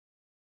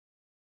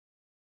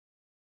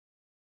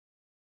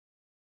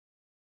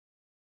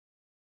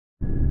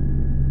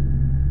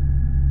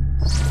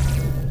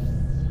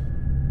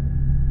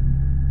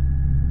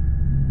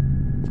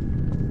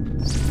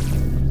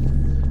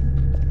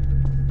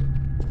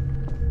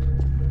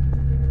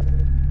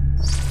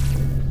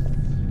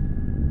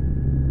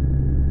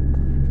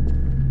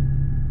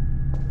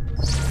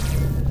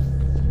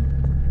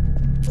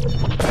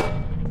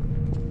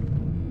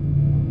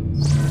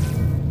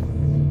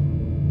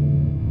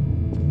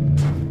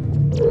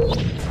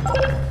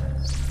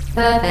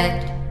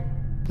Perfect.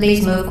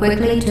 Please move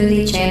quickly to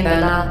the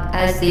chamber lock,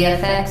 as the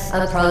effects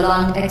of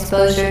prolonged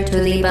exposure to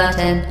the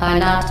button are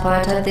not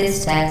part of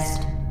this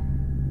test.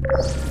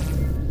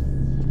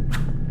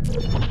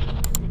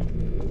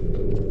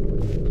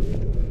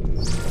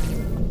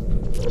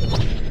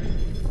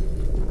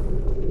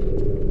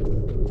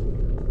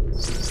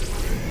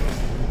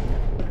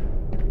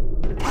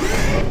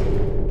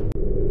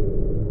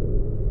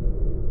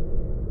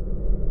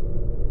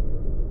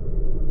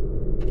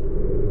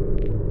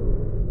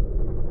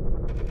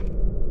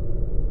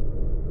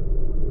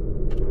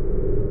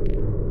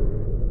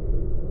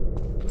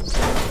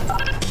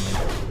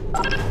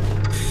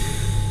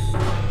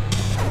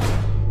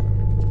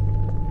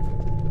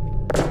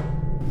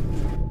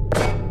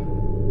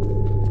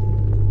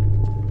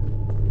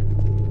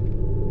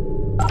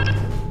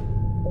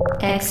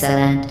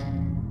 Excellent.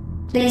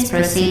 Please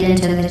proceed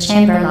into the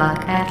chamber lock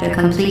after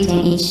completing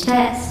each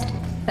test.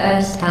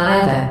 First,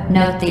 however,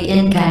 note the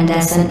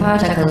incandescent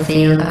particle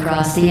field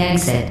across the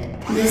exit.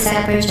 This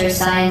aperture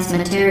science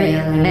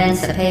material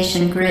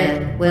emancipation grill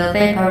will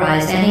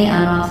vaporize any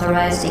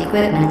unauthorized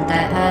equipment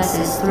that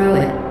passes through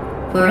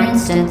it. For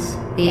instance,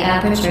 the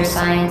aperture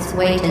science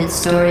weighted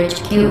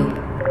storage cube.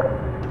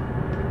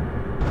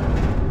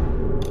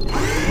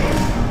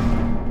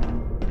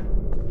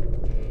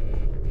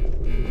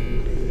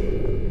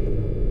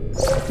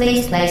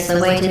 Please place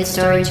the weighted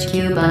storage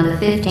cube on the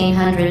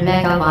 1500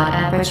 megawatt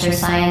Aperture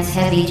Science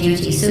Heavy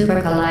Duty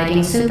Super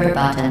Colliding Super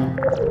button.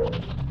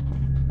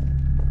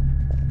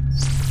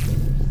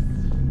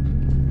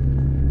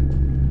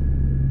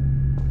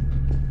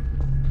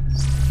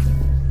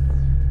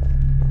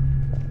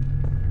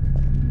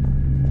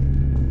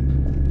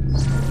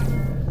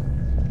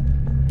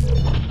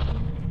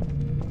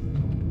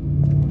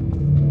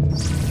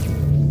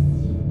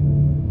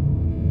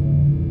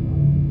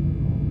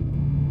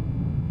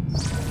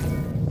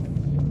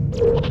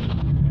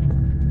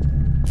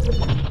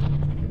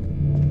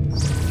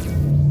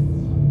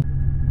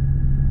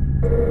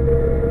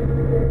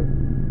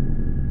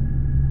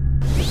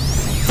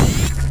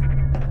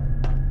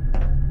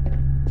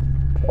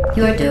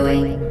 You're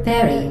doing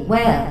very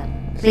well.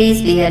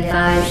 Please be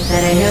advised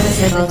that a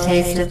noticeable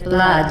taste of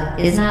blood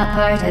is not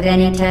part of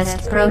any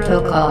test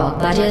protocol,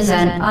 but is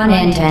an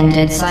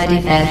unintended side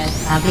effect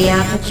of the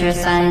Aperture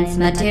Science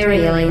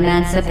Material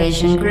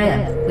Emancipation Grill,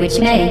 which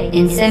may,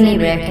 in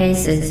semi-rare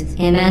cases,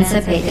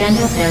 emancipate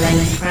dental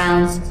fillings,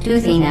 crowns,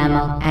 tooth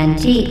enamel, and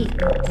teeth.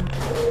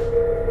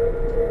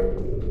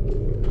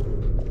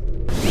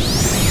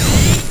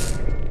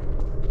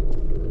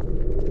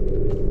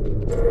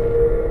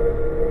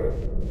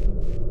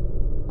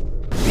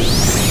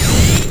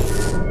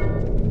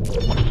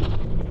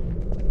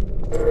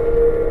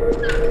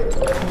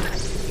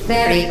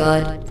 Very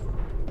good.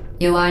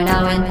 You are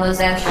now in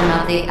possession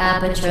of the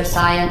Aperture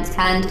Science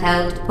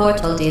handheld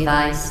portal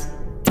device.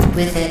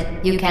 With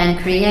it, you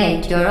can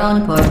create your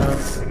own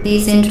portals.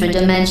 These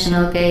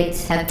intradimensional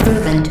gates have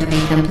proven to be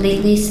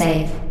completely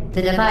safe.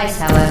 The device,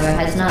 however,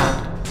 has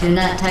not. Do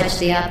not touch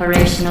the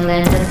operational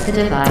end of the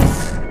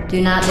device.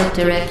 Do not look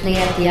directly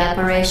at the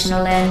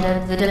operational end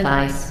of the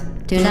device.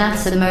 Do not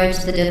submerge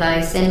the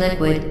device in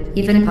liquid,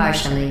 even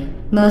partially.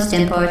 Most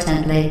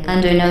importantly,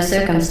 under no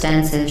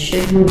circumstances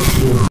should you...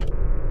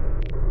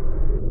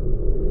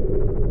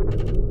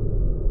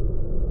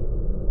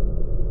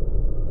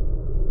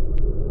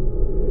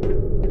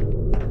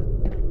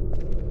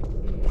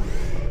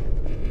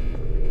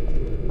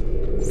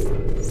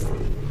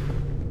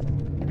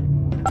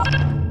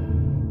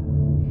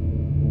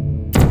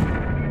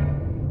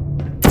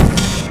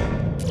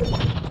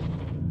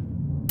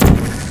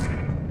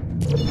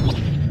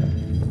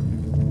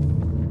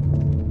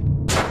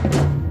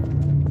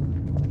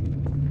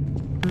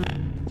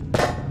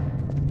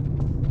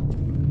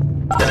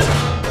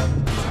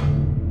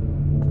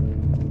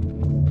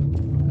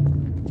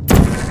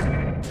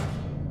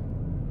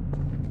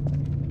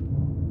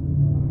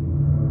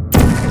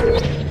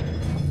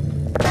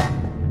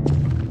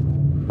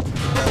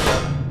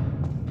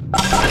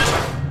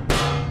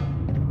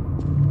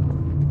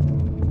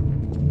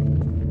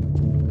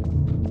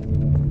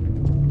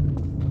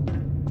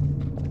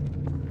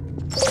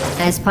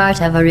 As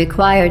part of a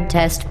required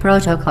test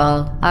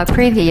protocol, our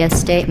previous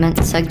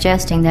statement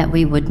suggesting that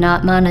we would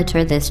not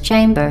monitor this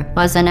chamber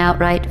was an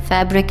outright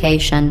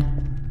fabrication.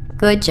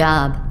 Good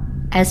job.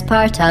 As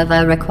part of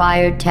a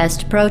required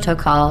test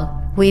protocol,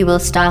 we will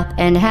stop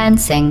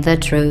enhancing the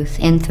truth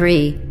in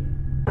 3.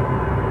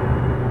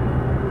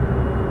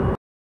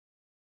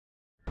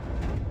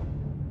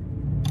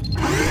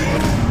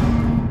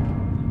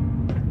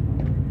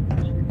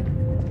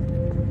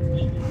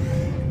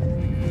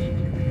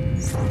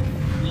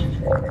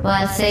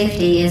 While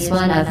safety is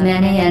one of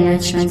many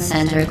Enrichment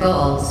Center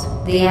goals,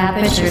 the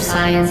Aperture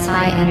Science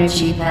High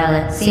Energy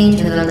pellet seen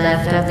to the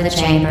left of the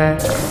chamber,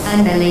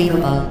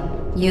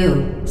 unbelievable.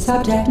 You,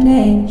 subject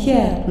name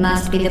here,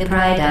 must be the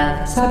pride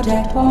of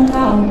subject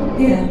hometown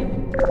here.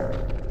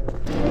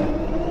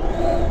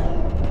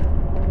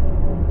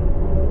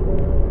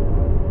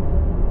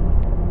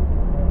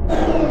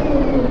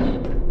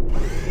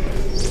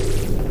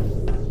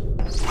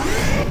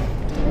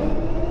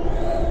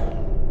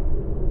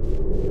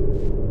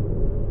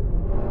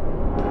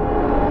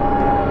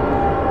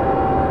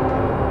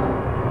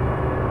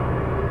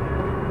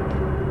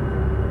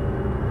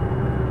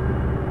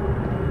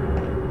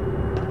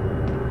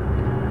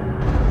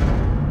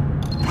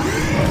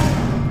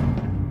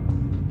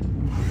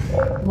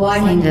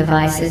 Warning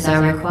devices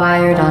are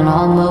required on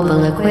all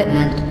mobile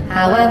equipment.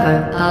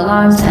 However,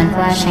 alarms and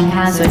flashing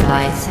hazard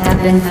lights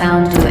have been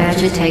found to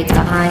agitate the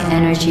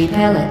high-energy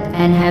pellet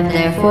and have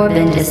therefore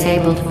been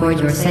disabled for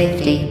your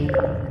safety.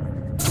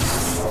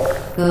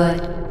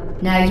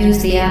 Good. Now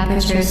use the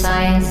Aperture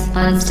Science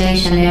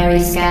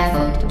unstationary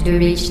scaffold to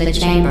reach the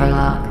chamber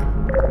lock.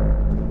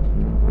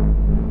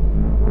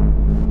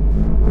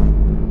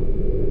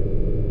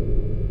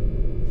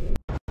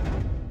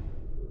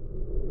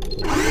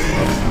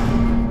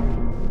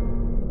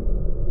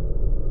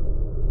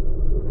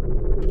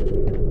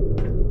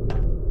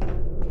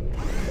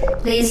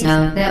 Please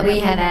note that we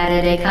have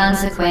added a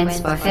consequence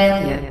for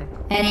failure.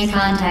 Any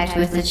contact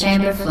with the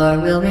chamber floor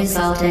will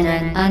result in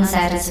an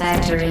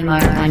unsatisfactory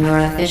mark on your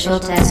official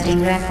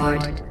testing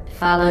record,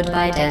 followed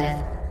by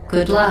death.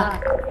 Good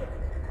luck.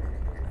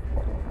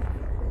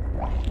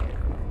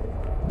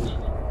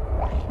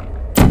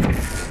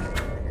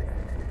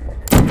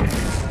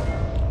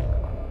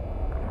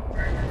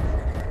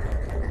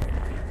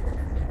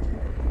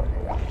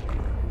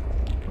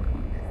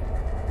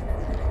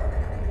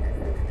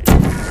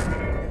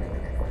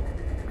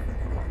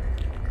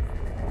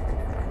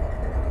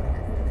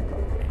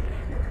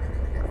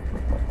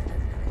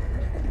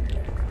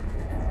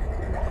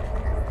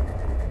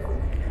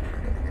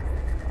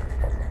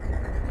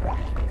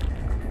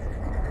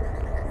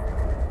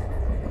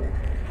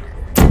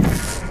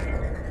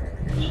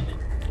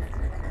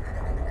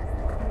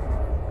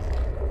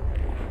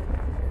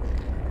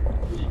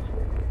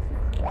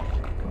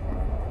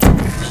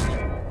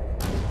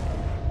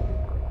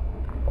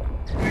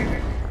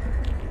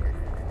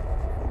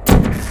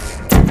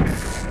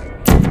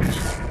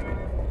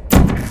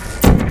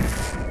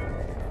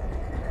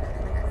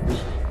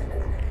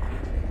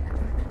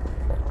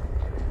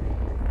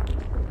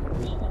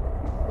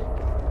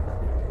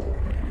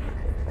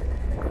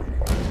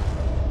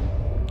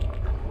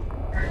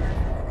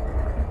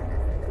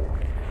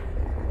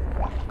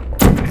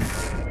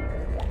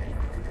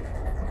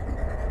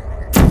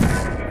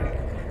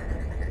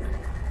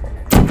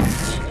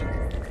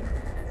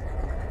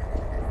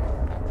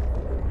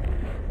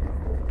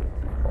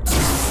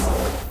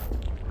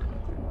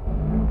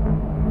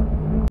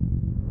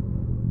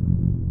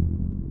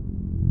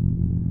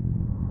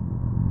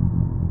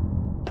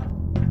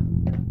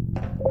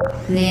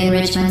 The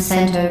Enrichment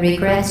Center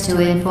regrets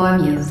to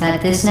inform you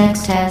that this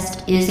next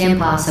test is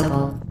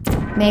impossible.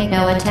 Make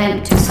no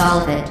attempt to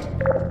solve it.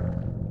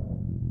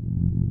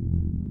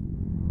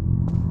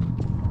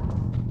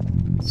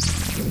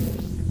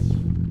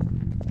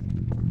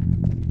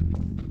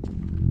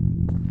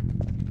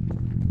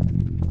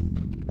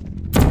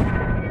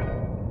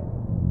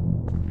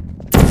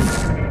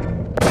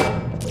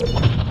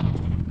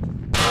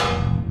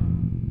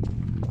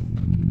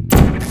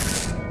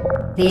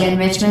 The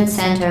Enrichment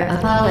Center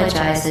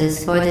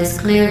apologizes for this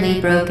clearly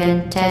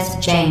broken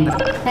test chamber.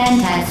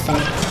 Fantastic.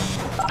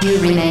 You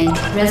remain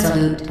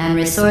resolute and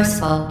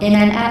resourceful in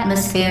an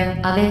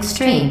atmosphere of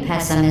extreme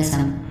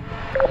pessimism.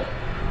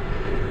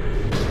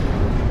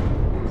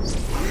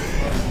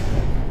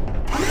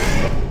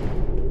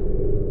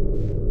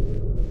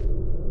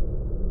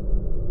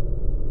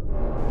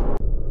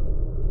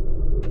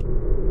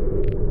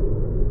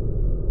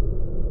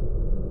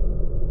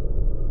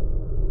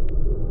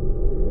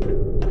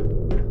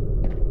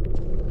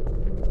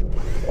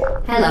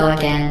 Hello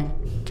again.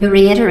 To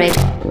reiterate,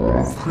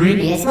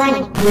 previous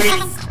one.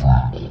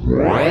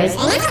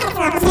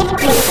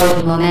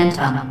 For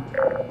momentum.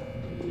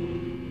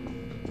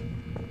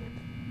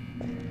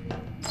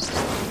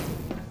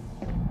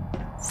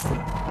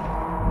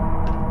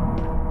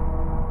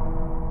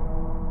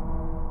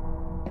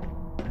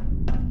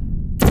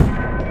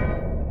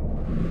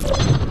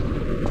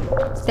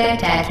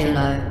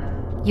 Spectacular.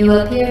 You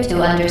appear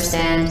to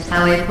understand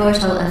how a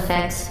portal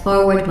affects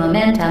forward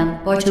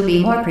momentum, or to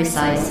be more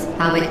precise,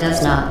 how it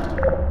does not.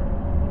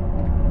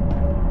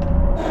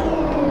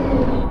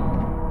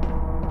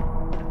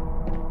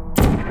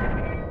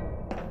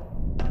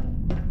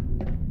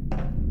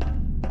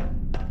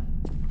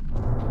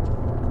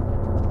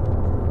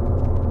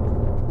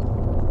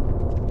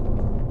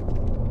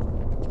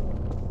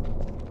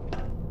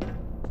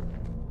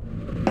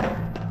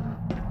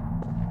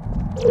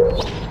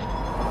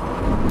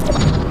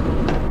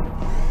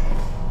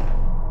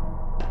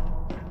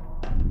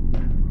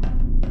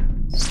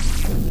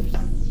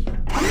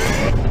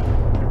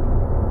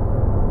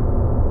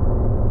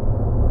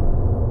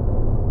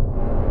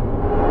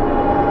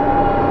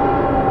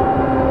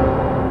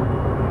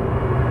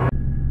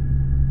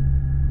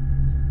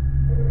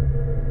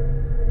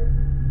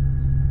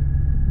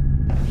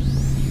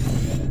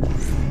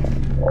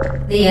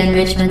 The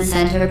Enrichment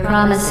Center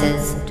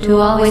promises to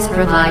always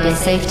provide a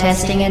safe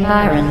testing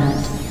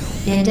environment.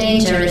 In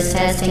dangerous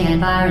testing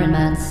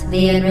environments,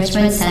 the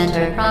Enrichment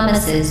Center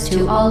promises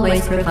to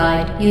always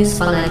provide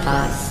useful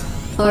advice.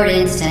 For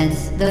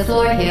instance, the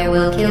floor here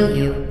will kill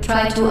you.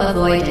 Try to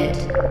avoid it.